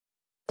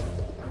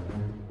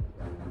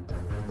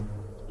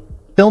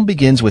Film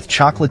begins with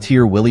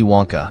chocolatier Willy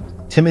Wonka,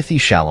 Timothy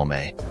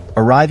Chalamet,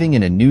 arriving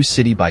in a new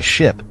city by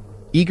ship,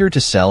 eager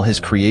to sell his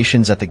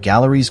creations at the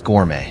Galleries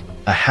Gourmet,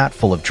 a hat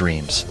full of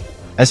dreams.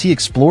 As he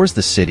explores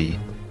the city,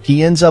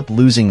 he ends up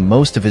losing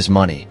most of his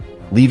money,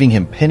 leaving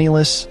him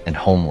penniless and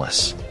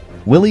homeless.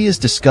 Willy is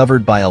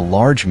discovered by a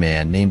large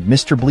man named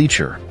Mr.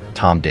 Bleacher,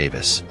 Tom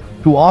Davis,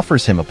 who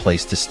offers him a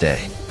place to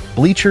stay.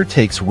 Bleacher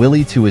takes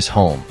Willy to his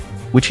home,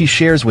 which he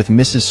shares with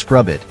Mrs.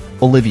 Scrubbit,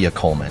 Olivia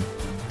Colman.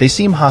 They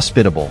seem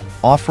hospitable,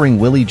 offering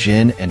Willy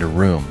gin and a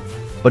room.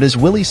 But as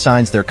Willy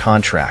signs their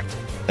contract,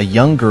 a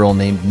young girl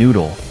named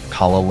Noodle,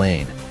 Kala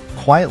Lane,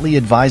 quietly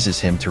advises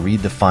him to read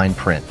the fine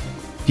print.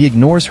 He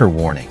ignores her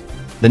warning.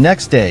 The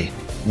next day,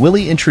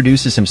 Willy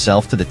introduces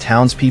himself to the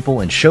townspeople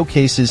and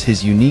showcases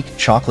his unique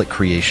chocolate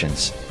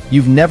creations.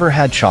 You've never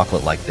had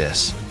chocolate like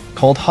this,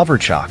 called hover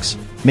chocks,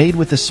 made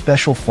with a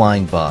special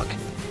flying bug.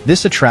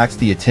 This attracts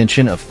the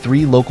attention of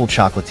 3 local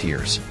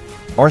chocolatiers,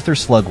 Arthur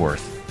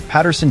Slugworth,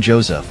 Patterson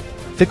Joseph,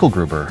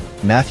 Fickelgruber,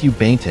 Matthew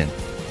Bainton,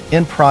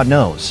 and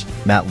Prodnose,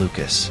 Matt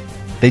Lucas.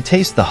 They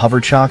taste the hover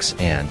chocks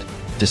and,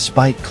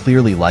 despite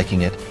clearly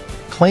liking it,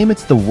 claim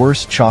it's the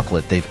worst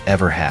chocolate they've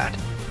ever had.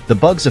 The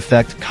bug's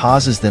effect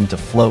causes them to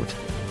float,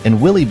 and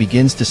Willy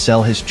begins to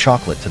sell his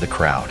chocolate to the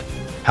crowd.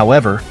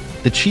 However,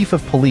 the chief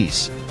of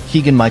police,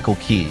 Keegan-Michael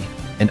Key,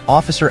 and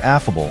Officer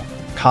Affable,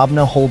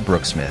 Kobna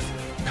Holdbrooksmith,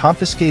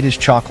 confiscate his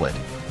chocolate,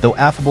 though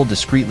Affable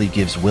discreetly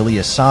gives Willy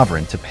a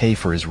sovereign to pay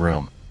for his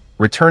room.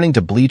 Returning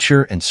to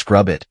Bleacher and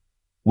Scrubbit,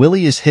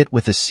 Willy is hit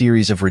with a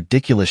series of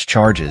ridiculous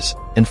charges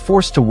and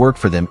forced to work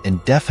for them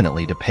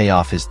indefinitely to pay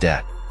off his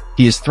debt.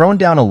 He is thrown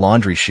down a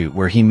laundry chute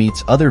where he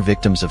meets other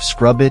victims of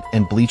Scrubbit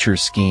and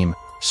Bleacher's scheme,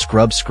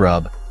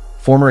 Scrub,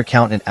 former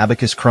accountant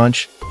Abacus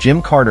Crunch,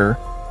 Jim Carter,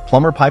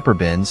 plumber Piper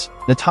Binns,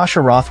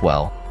 Natasha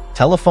Rothwell,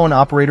 telephone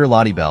operator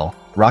Lottie Bell,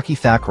 Rocky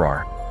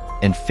Thakrar,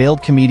 and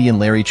failed comedian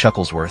Larry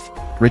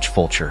Chucklesworth, Rich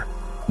Fulcher.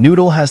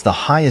 Noodle has the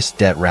highest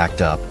debt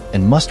racked up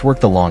and must work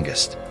the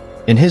longest.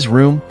 In his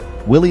room,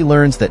 Willy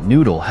learns that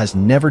Noodle has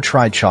never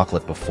tried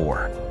chocolate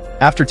before.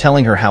 After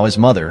telling her how his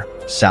mother,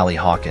 Sally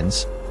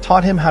Hawkins,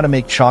 taught him how to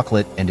make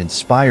chocolate and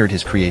inspired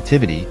his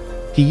creativity,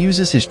 he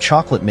uses his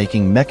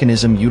chocolate-making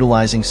mechanism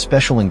utilizing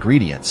special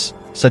ingredients,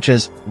 such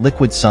as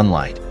liquid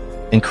sunlight,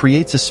 and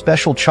creates a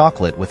special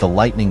chocolate with a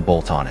lightning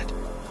bolt on it.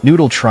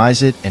 Noodle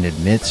tries it and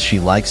admits she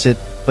likes it,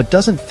 but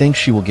doesn't think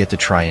she will get to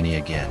try any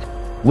again.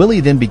 Willy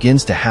then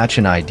begins to hatch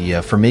an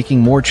idea for making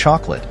more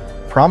chocolate,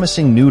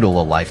 promising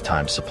Noodle a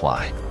lifetime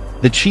supply.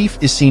 The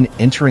chief is seen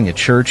entering a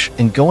church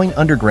and going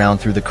underground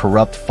through the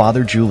corrupt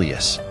Father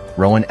Julius,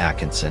 Rowan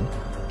Atkinson.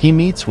 He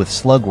meets with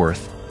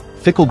Slugworth,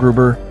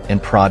 Fickelgruber, and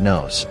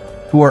Prodnose,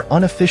 who are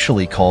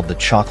unofficially called the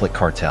Chocolate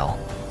Cartel.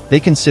 They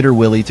consider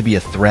Willy to be a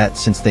threat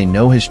since they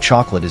know his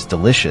chocolate is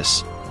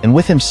delicious, and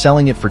with him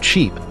selling it for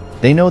cheap,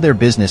 they know their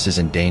business is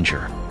in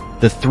danger.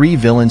 The 3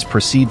 villains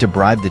proceed to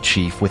bribe the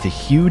chief with a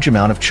huge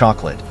amount of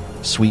chocolate,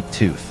 Sweet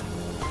Tooth,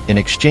 in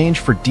exchange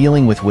for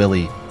dealing with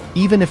Willy,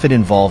 even if it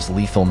involves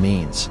lethal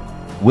means.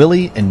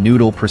 Willy and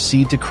Noodle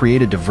proceed to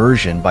create a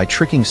diversion by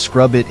tricking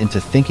Scrubbit into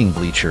thinking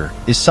Bleacher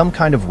is some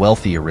kind of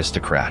wealthy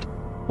aristocrat,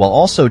 while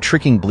also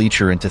tricking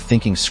Bleacher into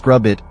thinking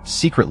Scrubbit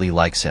secretly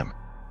likes him.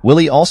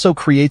 Willy also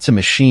creates a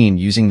machine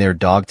using their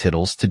dog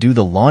tittles to do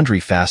the laundry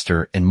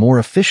faster and more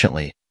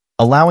efficiently,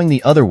 allowing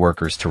the other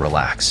workers to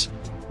relax.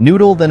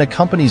 Noodle then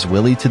accompanies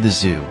Willy to the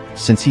zoo,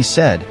 since he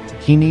said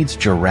he needs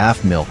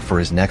giraffe milk for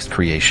his next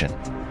creation.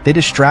 They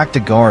distract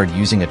a guard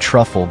using a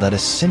truffle that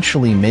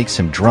essentially makes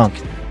him drunk,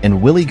 and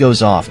Willy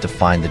goes off to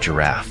find the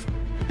giraffe.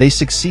 They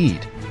succeed,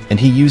 and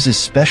he uses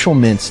special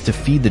mints to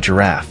feed the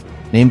giraffe,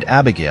 named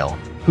Abigail,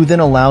 who then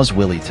allows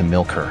Willy to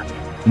milk her.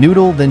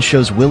 Noodle then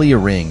shows Willy a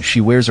ring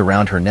she wears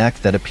around her neck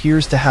that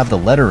appears to have the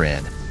letter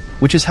N,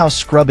 which is how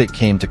Scrubbit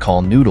came to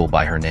call Noodle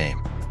by her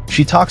name.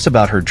 She talks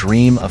about her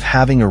dream of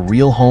having a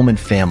real home and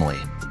family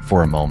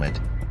for a moment,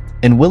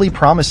 and Willy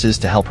promises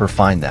to help her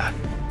find that.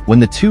 When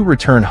the 2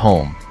 return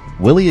home,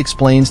 Willy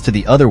explains to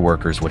the other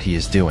workers what he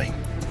is doing.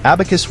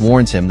 Abacus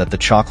warns him that the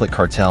Chocolate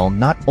Cartel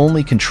not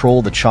only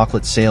control the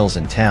chocolate sales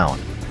in town,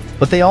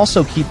 but they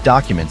also keep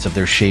documents of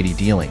their shady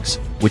dealings,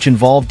 which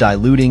involve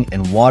diluting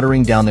and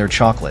watering down their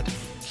chocolate,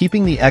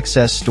 keeping the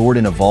excess stored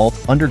in a vault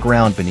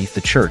underground beneath the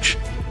church,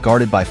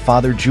 guarded by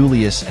Father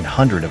Julius and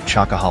hundreds of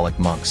chocoholic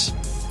monks.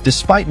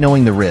 Despite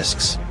knowing the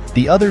risks,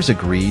 the others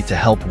agree to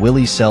help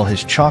Willy sell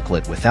his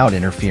chocolate without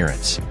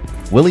interference.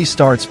 Willy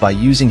starts by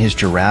using his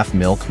giraffe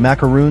milk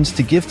macaroons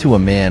to give to a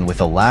man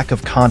with a lack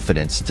of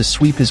confidence to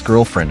sweep his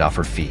girlfriend off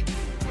her feet.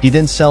 He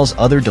then sells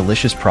other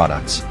delicious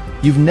products.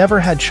 You've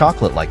never had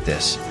chocolate like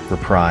this,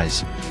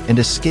 reprise, and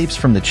escapes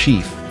from the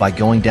chief by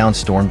going down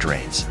storm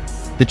drains.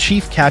 The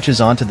chief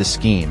catches on to the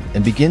scheme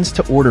and begins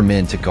to order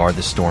men to guard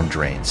the storm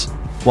drains,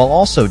 while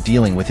also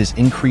dealing with his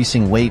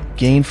increasing weight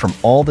gained from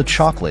all the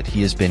chocolate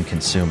he has been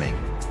consuming.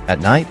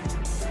 At night,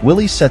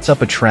 Willy sets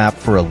up a trap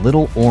for a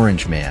little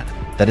orange man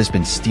that has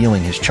been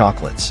stealing his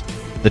chocolates.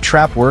 The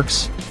trap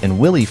works, and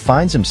Willy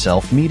finds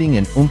himself meeting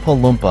an Oompa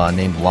Loompa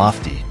named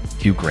Lofty,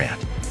 Hugh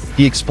Grant.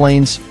 He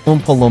explains,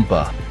 Oompa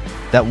Loompa,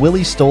 that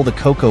Willy stole the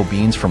cocoa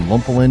beans from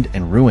Lumperland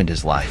and ruined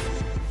his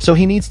life. So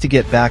he needs to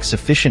get back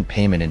sufficient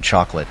payment in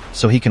chocolate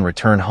so he can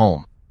return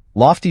home.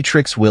 Lofty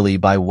tricks Willy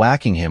by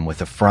whacking him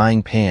with a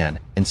frying pan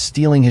and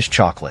stealing his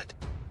chocolate.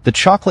 The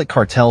chocolate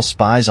cartel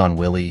spies on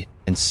Willy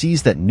and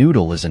sees that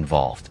Noodle is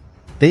involved.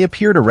 They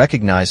appear to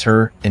recognize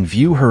her and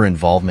view her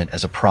involvement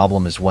as a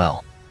problem as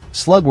well.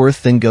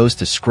 Slugworth then goes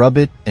to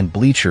Scrubbit and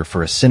Bleacher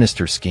for a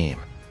sinister scheme.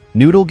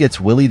 Noodle gets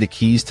Willy the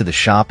keys to the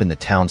shop in the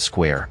town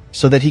square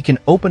so that he can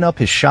open up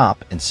his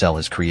shop and sell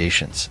his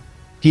creations.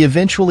 He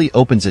eventually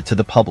opens it to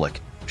the public,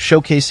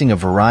 showcasing a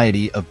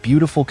variety of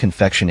beautiful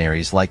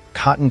confectionaries like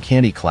cotton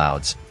candy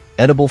clouds,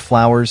 edible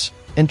flowers,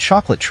 and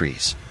chocolate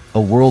trees,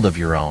 a world of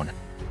your own.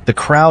 The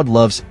crowd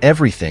loves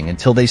everything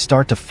until they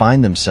start to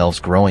find themselves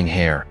growing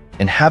hair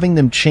and having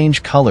them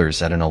change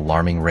colors at an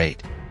alarming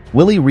rate.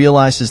 Willy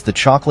realizes the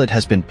chocolate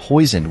has been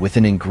poisoned with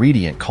an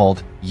ingredient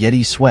called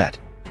Yeti Sweat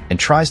and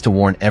tries to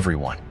warn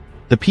everyone.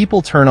 The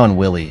people turn on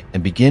Willy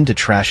and begin to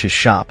trash his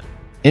shop,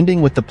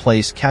 ending with the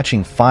place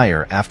catching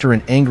fire after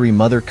an angry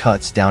mother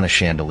cuts down a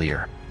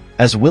chandelier.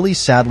 As Willy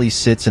sadly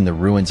sits in the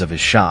ruins of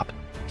his shop,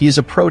 he is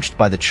approached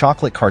by the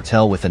chocolate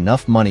cartel with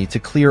enough money to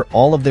clear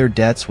all of their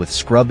debts with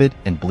Scrubbit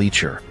and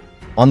Bleacher,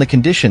 on the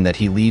condition that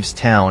he leaves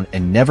town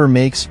and never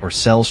makes or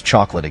sells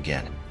chocolate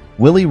again.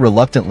 Willy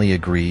reluctantly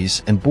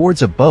agrees and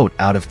boards a boat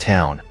out of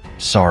town.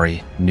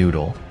 Sorry,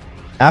 Noodle.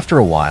 After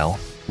a while,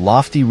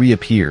 Lofty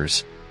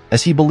reappears,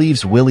 as he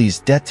believes Willy's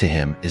debt to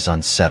him is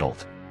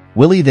unsettled.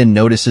 Willy then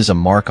notices a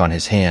mark on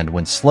his hand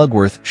when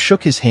Slugworth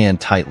shook his hand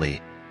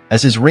tightly,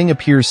 as his ring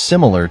appears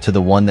similar to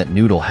the one that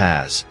Noodle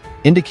has,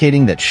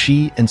 indicating that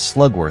she and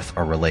Slugworth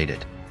are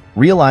related.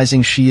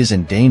 Realizing she is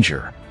in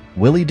danger,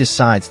 Willy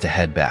decides to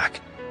head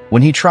back.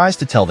 When he tries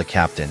to tell the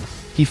captain,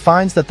 he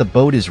finds that the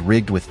boat is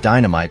rigged with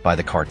dynamite by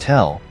the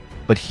cartel,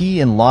 but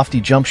he and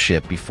Lofty jump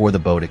ship before the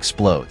boat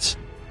explodes.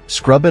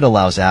 Scrubbit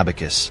allows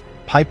Abacus,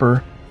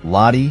 Piper,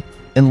 Lottie,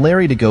 and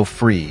Larry to go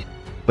free,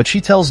 but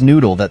she tells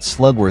Noodle that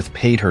Slugworth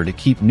paid her to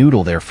keep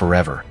Noodle there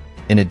forever,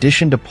 in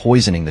addition to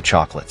poisoning the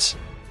chocolates.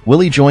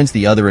 Willy joins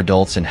the other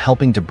adults in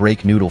helping to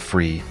break Noodle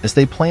free as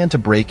they plan to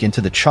break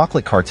into the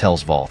chocolate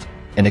cartel's vault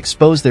and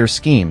expose their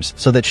schemes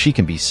so that she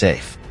can be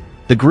safe.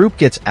 The group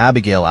gets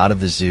Abigail out of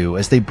the zoo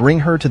as they bring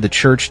her to the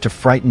church to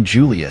frighten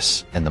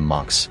Julius and the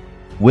monks.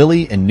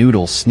 Willy and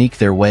Noodle sneak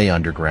their way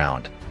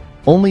underground,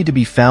 only to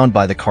be found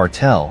by the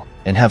cartel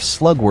and have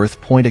Slugworth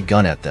point a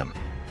gun at them.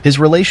 His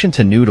relation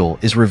to Noodle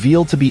is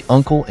revealed to be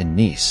uncle and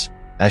niece,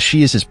 as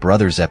she is his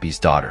brother Zeppy's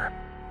daughter.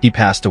 He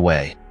passed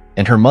away,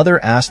 and her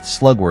mother asked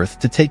Slugworth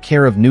to take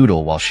care of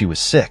Noodle while she was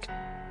sick,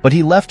 but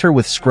he left her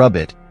with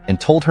Scrubbit and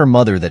told her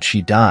mother that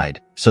she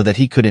died so that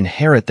he could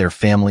inherit their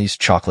family's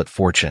chocolate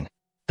fortune.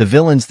 The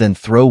villains then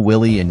throw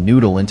Willy and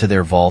Noodle into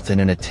their vault in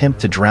an attempt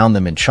to drown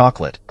them in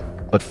chocolate,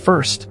 but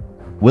first,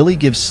 Willy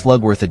gives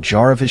Slugworth a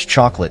jar of his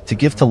chocolate to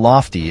give to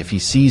Lofty if he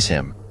sees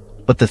him,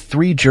 but the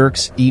three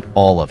jerks eat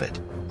all of it.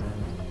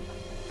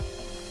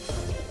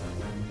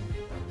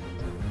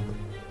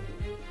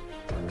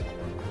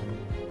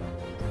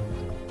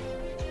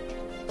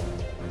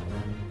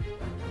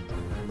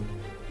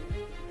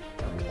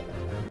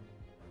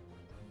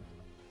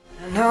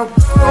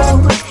 No.